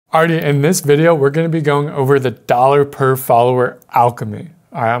Alrighty, in this video, we're going to be going over the dollar per follower alchemy.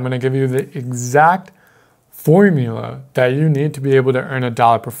 All right, I'm going to give you the exact formula that you need to be able to earn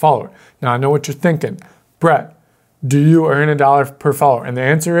 $1 per follower. Now, I know what you're thinking. Brett, do you earn $1 per follower? And the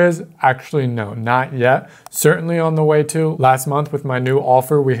answer is actually no, not yet. Certainly on the way to. Last month with my new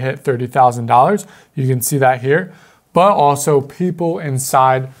offer, we hit $30,000. You can see that here. But also people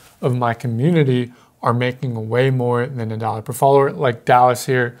inside of my community are making way more than $1 per follower, like Dallas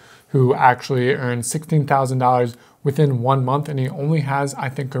here, who actually earned $16,000 within 1 month, and he only has, I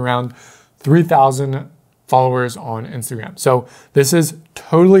think, around 3,000 followers on Instagram. So this is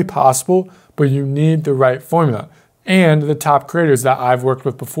totally possible, but you need the right formula. And the top creators that I've worked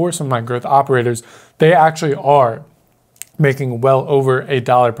with before, some of my growth operators, they actually are making well over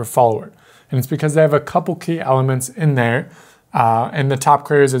 $1 per follower. And it's because they have a couple key elements in there, and the top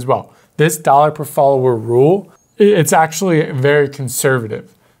creators as well. This $1 per follower rule, it's actually very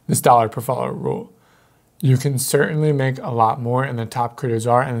conservative, this $1 per follower rule. You can certainly make a lot more, and the top creators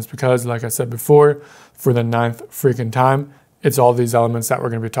are, and it's because, like I said before, for the 9th freaking time, it's all these elements that we're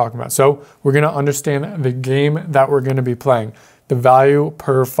going to be talking about. So we're going to understand the game that we're going to be playing, the value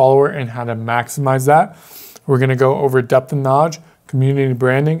per follower and how to maximize that. We're going to go over depth of knowledge, community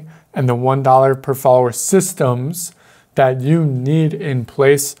branding, and the $1 per follower systems that you need in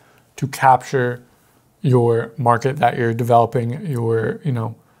place to capture your market that you're developing, your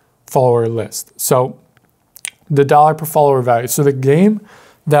follower list. So the $1 per follower value. So the game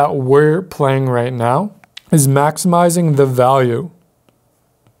that we're playing right now is maximizing the value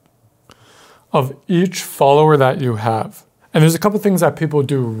of each follower that you have. And there's a couple things that people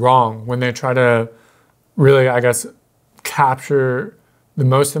do wrong when they try to really, I guess, capture the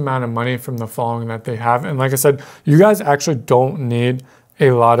most amount of money from the following that they have. And like I said, you guys actually don't need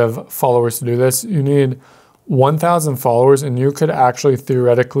a lot of followers to do this. You need 1,000 followers and you could actually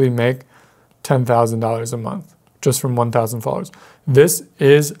theoretically make $10,000 a month just from 1,000 followers. This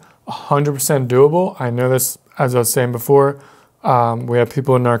is 100% doable. I know this, as I was saying before, we have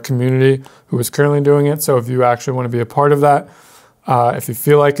people in our community who is currently doing it. So if you actually want to be a part of that, if you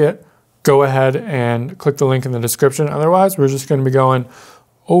feel like it, go ahead and click the link in the description. Otherwise, we're just going to be going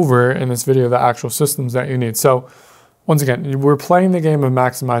over in this video the actual systems that you need. So once again, we're playing the game of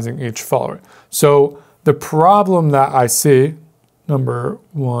maximizing each follower. So the problem that I see, number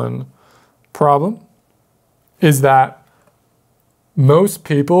one problem, is that most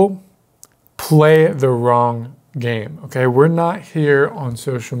people play the wrong game, okay? We're not here on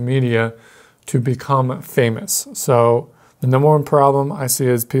social media to become famous. So the number one problem I see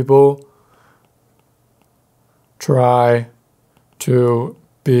is people try to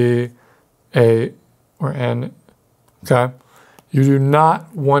be a or an, okay? You do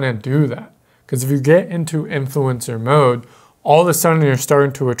not want to do that, because if you get into influencer mode, all of a sudden you're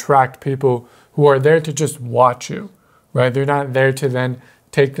starting to attract people who are there to just watch you, right? They're not there to then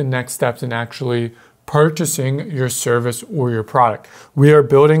take the next steps in actually purchasing your service or your product. We are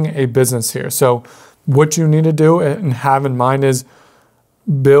building a business here. So what you need to do and have in mind is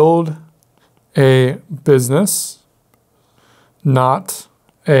build a business, not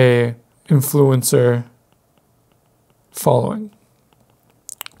a influencer following.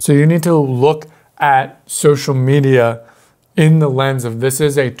 So you need to look at social media in the lens of this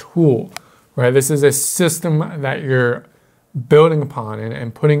is a tool, right? This is a system that you're building upon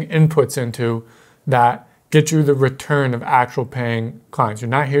and putting inputs into that get you the return of actual paying clients. You're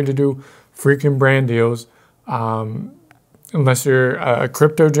not here to do freaking brand deals unless you're a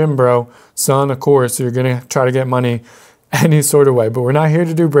crypto gym bro, selling a course, you're gonna try to get money any sort of way. But we're not here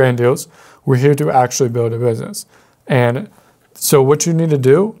to do brand deals. We're here to actually build a business. And so what you need to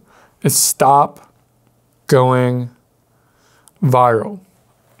do is stop going viral.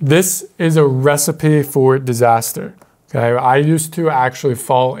 This is a recipe for disaster. Okay, I used to actually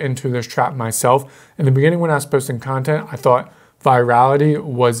fall into this trap myself. In the beginning when I was posting content, I thought virality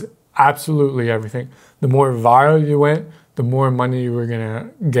was absolutely everything. The more viral you went, the more money you were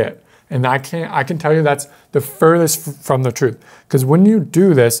gonna get. And I can tell you that's the furthest from the truth. Because when you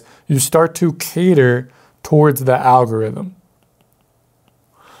do this, you start to cater towards the algorithm.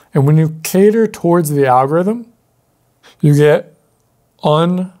 And when you cater towards the algorithm, you get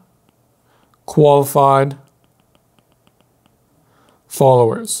unqualified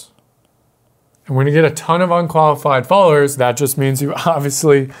followers. And when you get a ton of unqualified followers, that just means you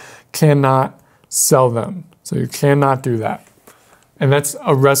obviously cannot sell them. So you cannot do that. And that's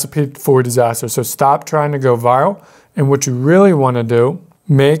a recipe for disaster. So stop trying to go viral. And what you really want to do,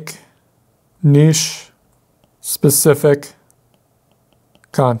 make niche specific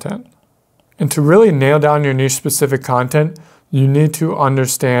content. And to really nail down your niche specific content, you need to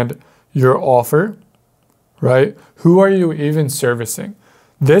understand your offer, right? Who are you even servicing?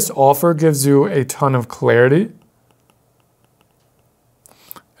 This offer gives you a ton of clarity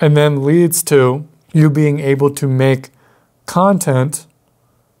and then leads to you being able to make content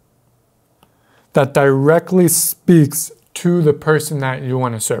that directly speaks to the person that you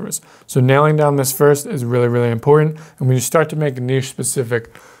want to service. So nailing down this first is really, really important. And when you start to make niche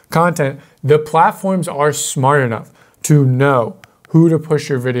specific content, the platforms are smart enough to know who to push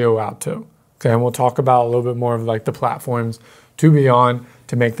your video out to. Okay, and we'll talk about a little bit more of like the platforms to be on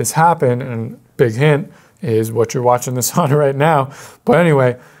to make this happen. And big hint is what you're watching this on right now. But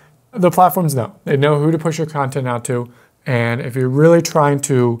anyway, the platforms know. They know who to push your content out to. And if you're really trying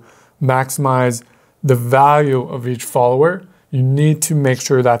to maximize the value of each follower, you need to make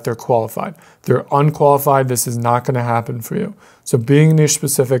sure that they're qualified. If they're unqualified, this is not going to happen for you. So being niche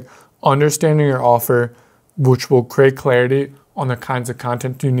specific, understanding your offer, which will create clarity on the kinds of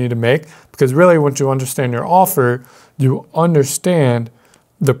content you need to make. Because really, once you understand your offer, you understand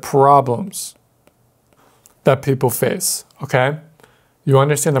the problems that people face, okay? You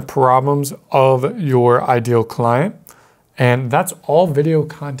understand the problems of your ideal client. And that's all video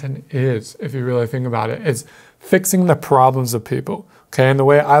content is, if you really think about it. It's fixing the problems of people, okay? And the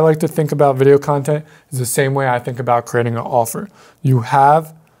way I like to think about video content is the same way I think about creating an offer. You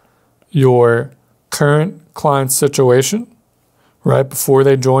have your current client situation, right, before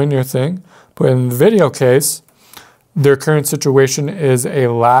they join your thing. But in the video case, their current situation is a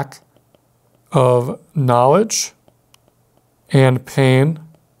lack of knowledge and pain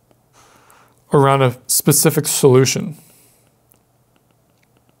around a specific solution.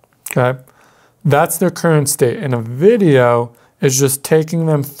 Okay, that's their current state. And a video is just taking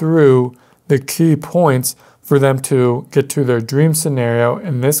them through the key points for them to get to their dream scenario.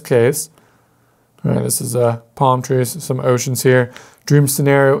 In this case, all right, this is a palm trees, some oceans here. Dream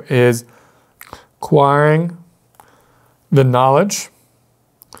scenario is acquiring the knowledge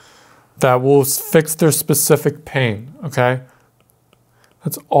that will fix their specific pain, okay?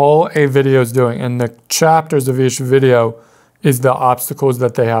 That's all a video is doing. And the chapters of each video is the obstacles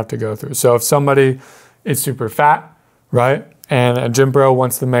that they have to go through. So if somebody is super fat, right, and a gym bro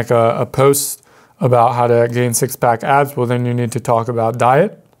wants to make a post about how to gain six-pack abs, well, then you need to talk about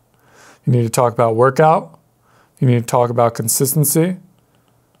diet. You need to talk about workout. You need to talk about consistency,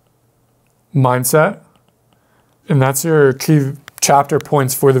 mindset, and that's your key chapter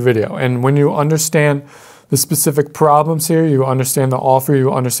points for the video. And when you understand the specific problems here, you understand the offer,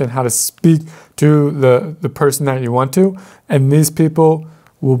 you understand how to speak to the person that you want to, and these people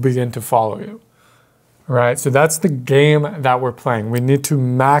will begin to follow you. All right, so that's the game that we're playing. We need to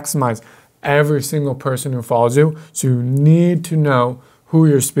maximize every single person who follows you, so you need to know who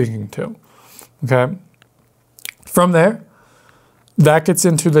you're speaking to, okay? From there, that gets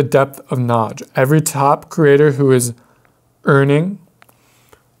into the depth of knowledge. Every top creator who is earning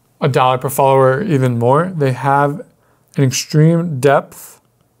 $1 per follower or even more, they have an extreme depth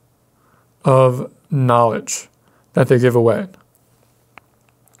of knowledge that they give away.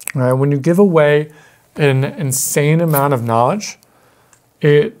 All right, when you give away an insane amount of knowledge,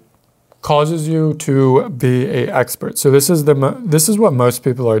 it causes you to be an expert. So this is what most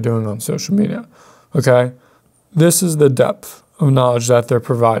people are doing on social media, okay? This is the depth of knowledge that they're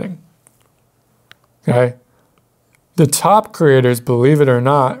providing, okay? The top creators, believe it or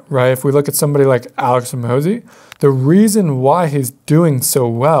not, right, if we look at somebody like Alex Hormozi, the reason why he's doing so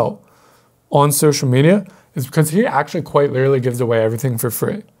well on social media is because he actually quite literally gives away everything for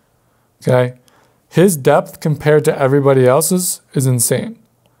free, okay? His depth compared to everybody else's is insane.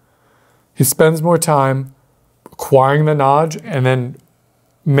 He spends more time acquiring the knowledge and then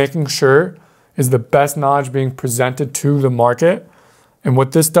making sure is the best knowledge being presented to the market. And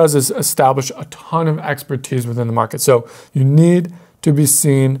what this does is establish a ton of expertise within the market. So you need to be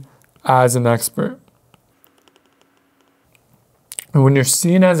seen as an expert. And when you're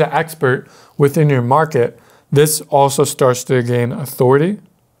seen as an expert within your market, this also starts to gain authority,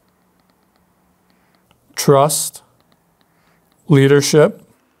 trust, leadership,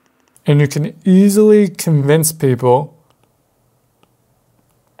 and you can easily convince people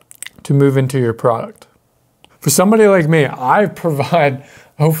to move into your product. For somebody like me, I provide,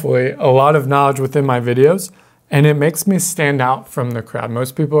 hopefully, a lot of knowledge within my videos, and it makes me stand out from the crowd.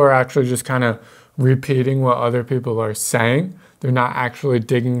 Most people are actually just kind of repeating what other people are saying. They're not actually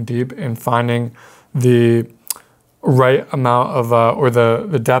digging deep and finding the right amount of, or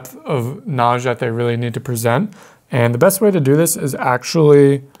the depth of knowledge that they really need to present. And the best way to do this is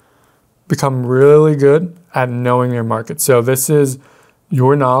actually become really good at knowing your market. So this is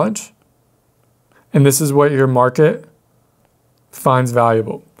your knowledge, and this is what your market finds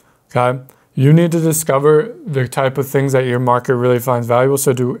valuable, okay? You need to discover the type of things that your market really finds valuable.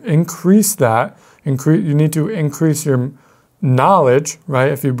 So to increase that, you need to increase your knowledge,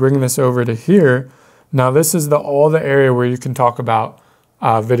 right? If you bring this over to here, now this is all the area where you can talk about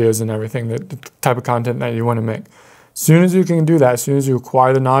videos and everything, the type of content that you want to make. As soon as you can do that, as soon as you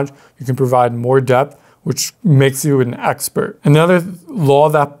acquire the knowledge, you can provide more depth, which makes you an expert. Another law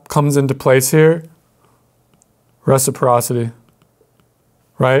that comes into place here, reciprocity,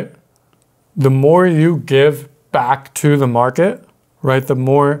 right? The more you give back to the market, right, the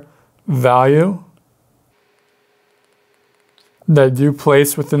more value that you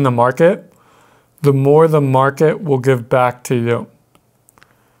place within the market, the more the market will give back to you.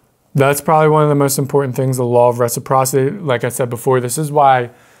 That's probably one of the most important things, the law of reciprocity. Like I said before, this is why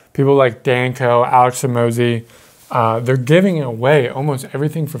people like Danko, Alex Hormozi, they're giving away almost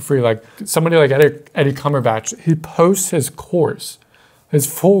everything for free. Like somebody like Eddie Cumberbatch, he posts his course, his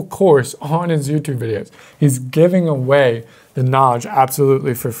full course on his YouTube videos. He's giving away the knowledge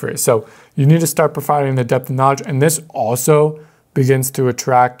absolutely for free. So you need to start providing the depth of knowledge, and this also begins to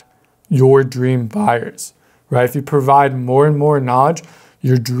attract your dream buyers, right? If you provide more and more knowledge,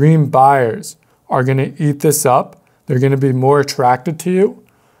 your dream buyers are going to eat this up. They're going to be more attracted to you,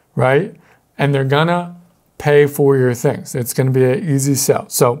 right? And they're going to pay for your things. It's going to be an easy sell.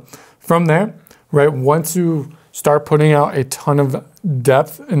 So from there, right, once you start putting out a ton of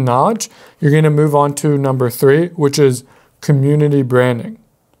depth and knowledge, you're going to move on to number 3, which is community branding.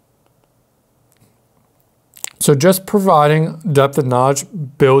 So just providing depth of knowledge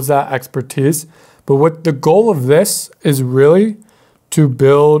builds that expertise. But what the goal of this is really to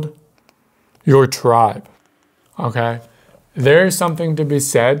build your tribe, okay? There's something to be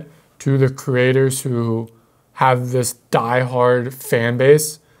said to the creators who have this diehard fan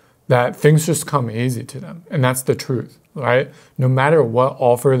base that things just come easy to them. And that's the truth, right? No matter what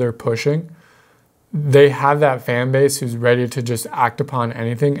offer they're pushing, they have that fan base who's ready to just act upon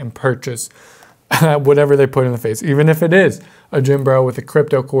anything and purchase whatever they put in the face, even if it is a gym bro with a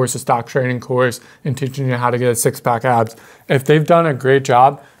crypto course, a stock trading course, and teaching you how to get a 6-pack abs. If they've done a great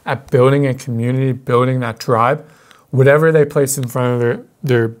job at building a community, building that tribe, whatever they place in front of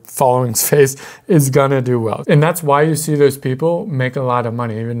their following's face is gonna do well. And that's why you see those people make a lot of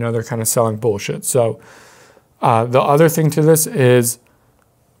money, even though they're kind of selling bullshit. So the other thing to this is,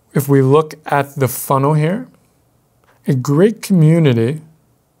 if we look at the funnel here, a great community,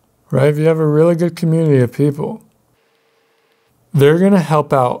 right? If you have a really good community of people, they're going to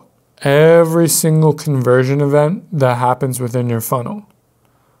help out every single conversion event that happens within your funnel,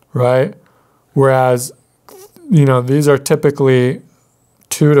 right? Whereas, you know, these are typically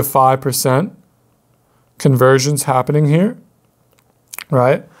 2 to 5% conversions happening here,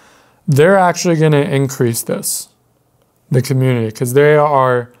 right? They're actually going to increase this, the community, because they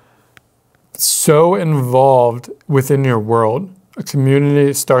are so involved within your world. A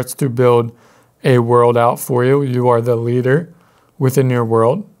community starts to build a world out for you. You are the leader within your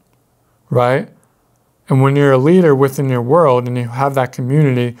world, right? And when you're a leader within your world and you have that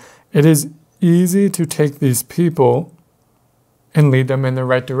community, it is easy to take these people and lead them in the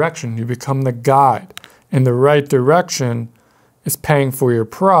right direction. You become the guide. And the right direction is paying for your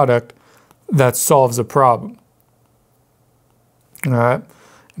product that solves a problem, all right?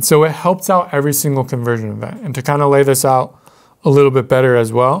 And so it helps out every single conversion event. And to kind of lay this out a little bit better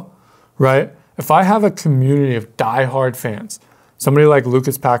as well, right? If I have a community of diehard fans, somebody like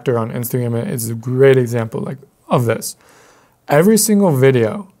Lucas Pachter on Instagram is a great example of this. Every single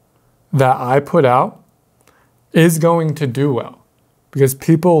video that I put out is going to do well because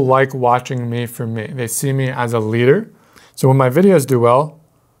people like watching me for me. They see me as a leader. So when my videos do well,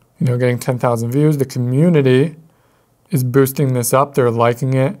 you know, getting 10,000 views, the community is boosting this up. They're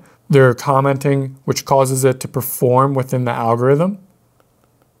liking it. They're commenting, which causes it to perform within the algorithm.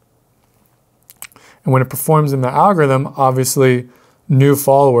 And when it performs in the algorithm, obviously new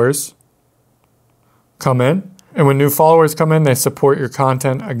followers come in. And when new followers come in, they support your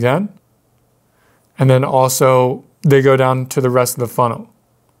content again. And then also they go down to the rest of the funnel,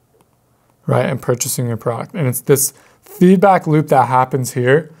 right? And purchasing your product. And it's this feedback loop that happens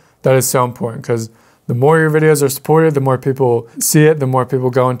here that is so important, because the more your videos are supported, the more people see it, the more people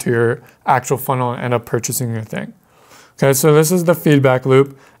go into your actual funnel and end up purchasing your thing. Okay, so this is the feedback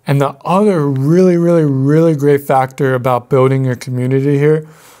loop. And the other really, really, really great factor about building your community here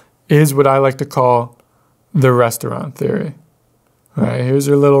is what I like to call the restaurant theory. All right, here's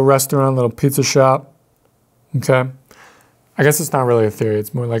your little restaurant, little pizza shop. Okay, I guess it's not really a theory.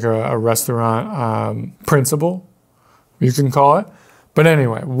 It's more like a restaurant principle, you can call it. But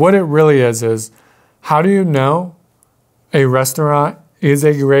anyway, what it really is how do you know a restaurant is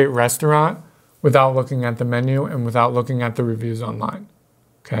a great restaurant without looking at the menu and without looking at the reviews online,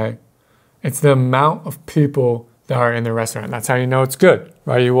 okay? It's the amount of people that are in the restaurant. That's how you know it's good,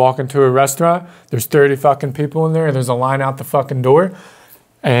 right? You walk into a restaurant, there's 30 fucking people in there, and there's a line out the fucking door,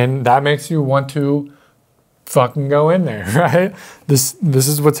 and that makes you want to fucking go in there, right? This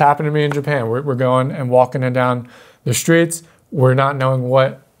is what's happened to me in Japan. We're going and walking it down the streets. We're not knowing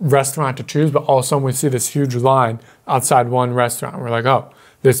what restaurant to choose, but all of a sudden we see this huge line outside one restaurant. We're like, oh,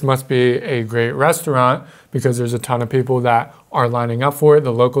 this must be a great restaurant because there's a ton of people that are lining up for it.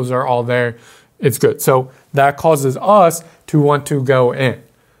 The locals are all there. It's good. So that causes us to want to go in.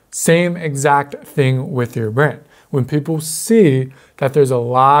 Same exact thing with your brand. When people see that there's a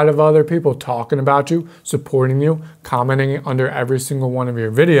lot of other people talking about you, supporting you, commenting under every single one of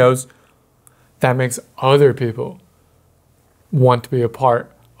your videos, that makes other people want to be a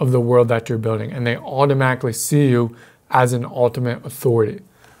part of the world that you're building. And they automatically see you as an ultimate authority.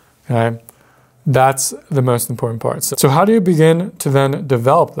 Okay? That's the most important part. So how do you begin to then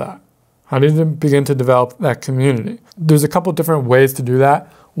develop that? How do you begin to develop that community? There's a couple different ways to do that.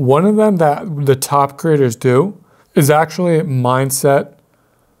 One of them that the top creators do is actually mindset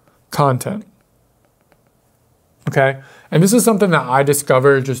content. Okay? And this is something that I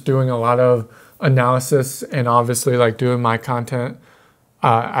discovered just doing a lot of analysis and obviously like doing my content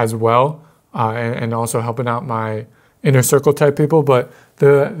as well, and also helping out my inner circle type people. But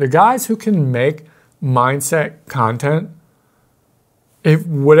the guys who can make mindset content,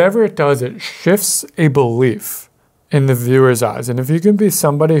 whatever it does, it shifts a belief in the viewer's eyes. And if you can be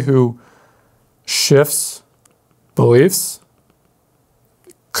somebody who shifts beliefs,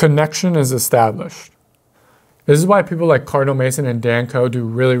 connection is established. This is why people like Cardinal Mason and Dan Coe do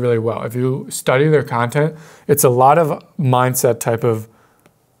really, really well. If you study their content, it's a lot of mindset type of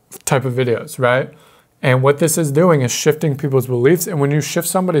videos, right? And what this is doing is shifting people's beliefs. And when you shift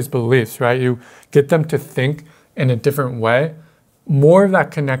somebody's beliefs, right, you get them to think in a different way, more of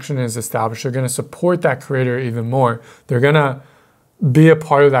that connection is established. They're going to support that creator even more. They're going to be a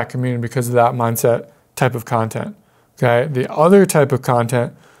part of that community because of that mindset type of content. Okay. The other type of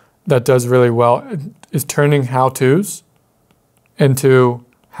content that does really well is turning how-tos into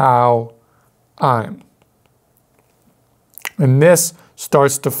how I'm. And this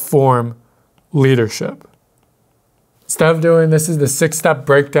starts to form leadership. Instead of doing this is the 6-step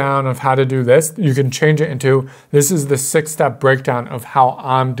breakdown of how to do this, you can change it into this is the 6-step breakdown of how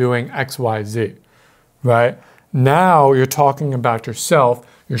I'm doing XYZ, right? Now you're talking about yourself,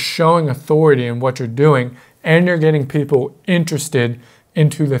 you're showing authority in what you're doing, and you're getting people interested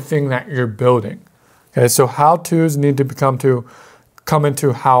into the thing that you're building. Okay, so how-tos need to come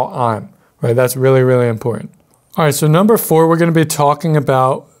into how I'm, right? That's really, really important. All right, so number 4, we're going to be talking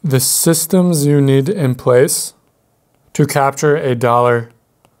about the systems you need in place to capture $1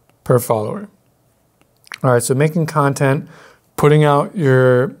 per follower. All right, so making content, putting out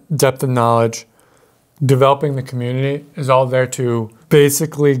your depth of knowledge, developing the community is all there to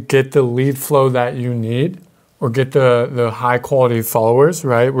basically get the lead flow that you need or get the high quality followers,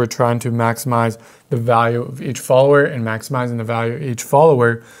 right? We're trying to maximize the value of each follower, and maximizing the value of each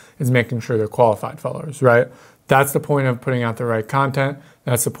follower is making sure they're qualified followers, right? That's the point of putting out the right content.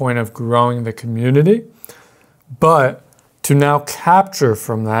 That's the point of growing the community. But to now capture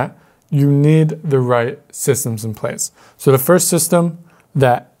from that, you need the right systems in place. So the first system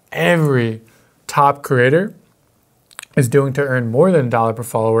that every top creator is doing to earn more than $1 per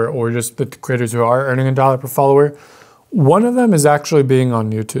follower, or just the creators who are earning $1 per follower, one of them is actually being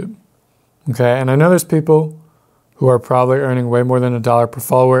on YouTube. Okay, and I know there's people who are probably earning way more than $1 per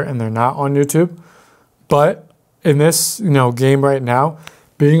follower and they're not on YouTube. But in this game right now,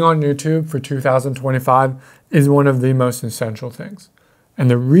 being on YouTube for 2025 is one of the most essential things. And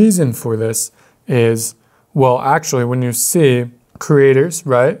the reason for this is, well, actually, when you see creators,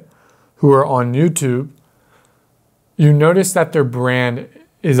 right, who are on YouTube, you notice that their brand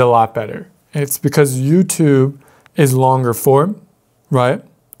is a lot better. It's because YouTube is longer form, right?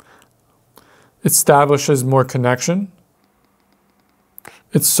 It establishes more connection.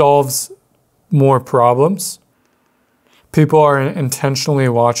 It solves more problems. People are intentionally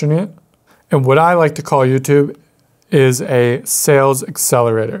watching it. And what I like to call YouTube is a sales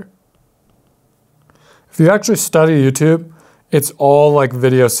accelerator. If you actually study YouTube, it's all like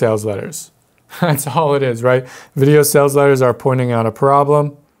video sales letters. That's all it is, right? Video sales letters are pointing out a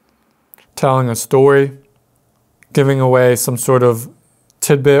problem, telling a story, giving away some sort of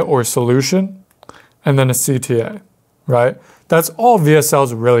tidbit or solution, and then a CTA, right? That's all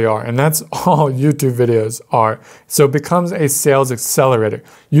VSLs really are, and that's all YouTube videos are. So it becomes a sales accelerator.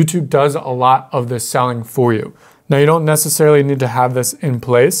 YouTube does a lot of the selling for you. Now, you don't necessarily need to have this in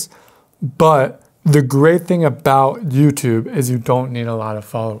place, but the great thing about YouTube is you don't need a lot of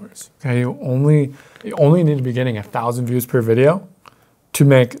followers. Okay, you only need to be getting 1,000 views per video to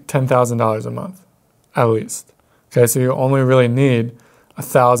make $10,000 a month, at least. Okay, so you only really need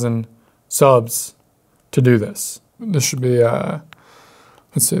 1,000 subs to do this. This should be, let's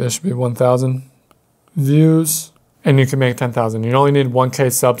see, there should be 1,000 views, and you can make 10,000. You only need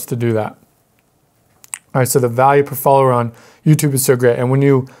 1K subs to do that. All right, so the value per follower on YouTube is so great. And when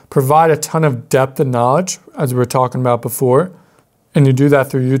you provide a ton of depth and knowledge, as we were talking about before, and you do that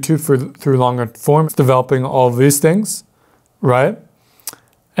through YouTube through longer form, developing all of these things, right?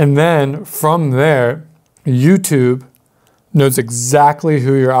 And then from there, YouTube knows exactly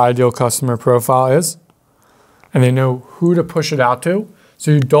who your ideal customer profile is, and they know who to push it out to,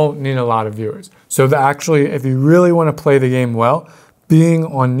 so you don't need a lot of viewers. So that actually, if you really want to play the game well, being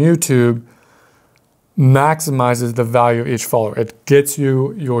on YouTube maximizes the value of each follower. It gets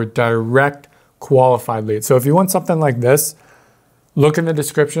you your direct qualified lead. So if you want something like this, look in the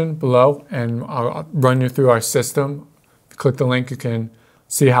description below and I'll run you through our system. Click the link, you can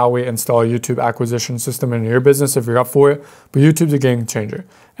see how we install a YouTube acquisition system in your business if you're up for it. But YouTube's a game changer.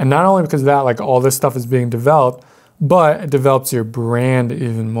 And not only because of that, like all this stuff is being developed, but it develops your brand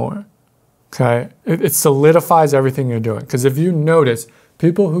even more. Okay? It solidifies everything you're doing. Because if you notice,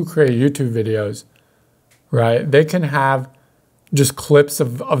 people who create YouTube videos, right, they can have just clips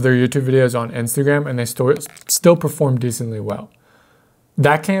of their YouTube videos on Instagram and they still perform decently well.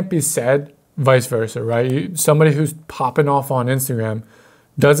 That can't be said vice versa, right? Somebody who's popping off on Instagram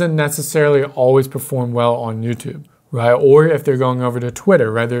doesn't necessarily always perform well on YouTube, right? Or if they're going over to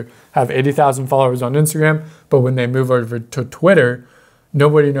Twitter, right? They have 80,000 followers on Instagram, but when they move over to Twitter,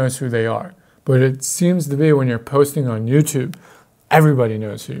 nobody knows who they are. But it seems to be when you're posting on YouTube, everybody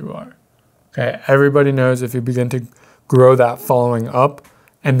knows who you are. Okay, everybody knows if you begin to grow that following up,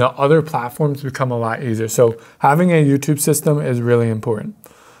 and the other platforms become a lot easier. So having a YouTube system is really important.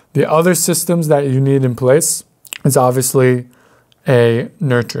 The other systems that you need in place is obviously a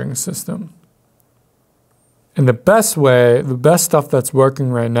nurturing system. And the best way, the best stuff that's working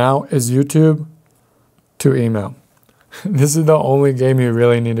right now is YouTube to email. This is the only game you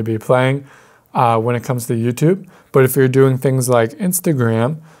really need to be playing when it comes to YouTube. But if you're doing things like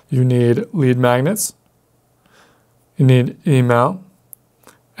Instagram, you need lead magnets, you need email,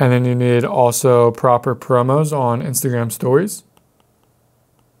 and then you need also proper promos on Instagram stories.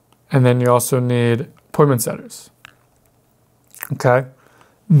 And then you also need appointment setters. Okay?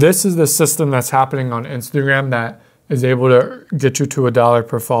 This is the system that's happening on Instagram that is able to get you to $1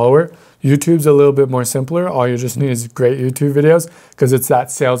 per follower. YouTube's a little bit more simpler. All you just need is great YouTube videos because it's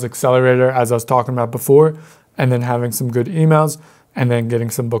that sales accelerator as I was talking about before, and then having some good emails and then getting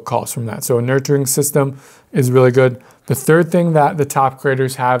some book calls from that. So a nurturing system is really good. The third thing that the top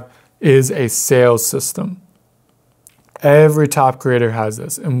creators have is a sales system. Every top creator has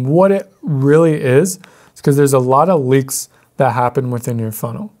this. And what it really is because there's a lot of leaks that happen within your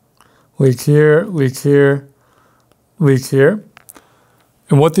funnel. Leak here, leak here, leak here.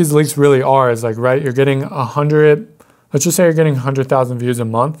 And what these leaks really are is like, right, you're getting 100, let's just say you're getting 100,000 views a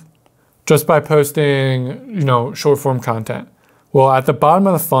month just by posting, short form content. Well, at the bottom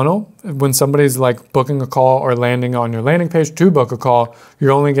of the funnel, when somebody's like booking a call or landing on your landing page to book a call,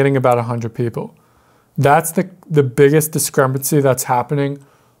 you're only getting about 100 people. That's the biggest discrepancy that's happening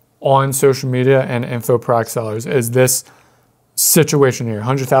on social media and info product sellers is this situation here.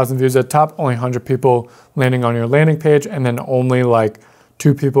 100,000 views at the top, only 100 people landing on your landing page, and then only like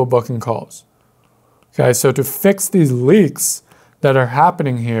 2 people booking calls. Okay, so to fix these leaks that are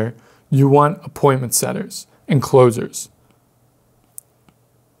happening here, you want appointment setters and closers.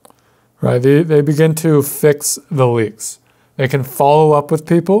 Right, they begin to fix the leaks. They can follow up with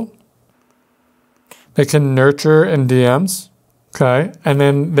people. They can nurture in DMs, okay? And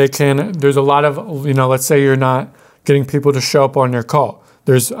then there's a lot of, let's say you're not getting people to show up on your call.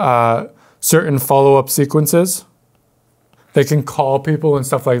 There's certain follow-up sequences. They can call people and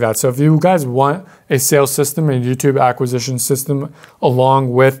stuff like that. So if you guys want a sales system and YouTube acquisition system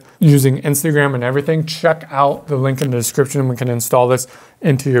along with using Instagram and everything, check out the link in the description. We can install this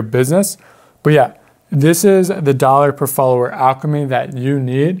into your business. But yeah, this is the $1 per follower alchemy that you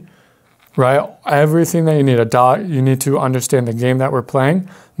need, right? Everything that you need, $1, you need to understand the game that we're playing,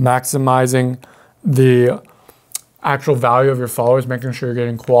 maximizing the actual value of your followers, making sure you're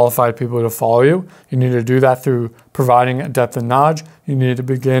getting qualified people to follow you. You need to do that through providing depth and knowledge. You need to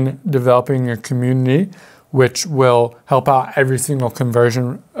begin developing your community, which will help out every single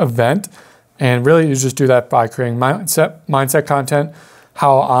conversion event. And really, you just do that by creating mindset content,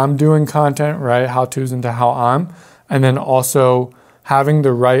 how I'm doing content, right? How-tos into how and then also having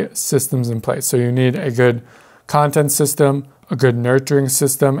the right systems in place. So you need a good content system, a good nurturing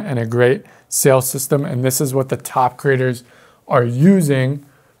system, and a great sales system. And this is what the top creators are using,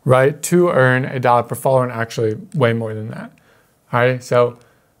 right, to earn $1 per follower, and actually way more than that. All right, so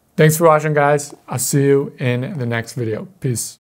thanks for watching, guys. I'll see you in the next video. Peace.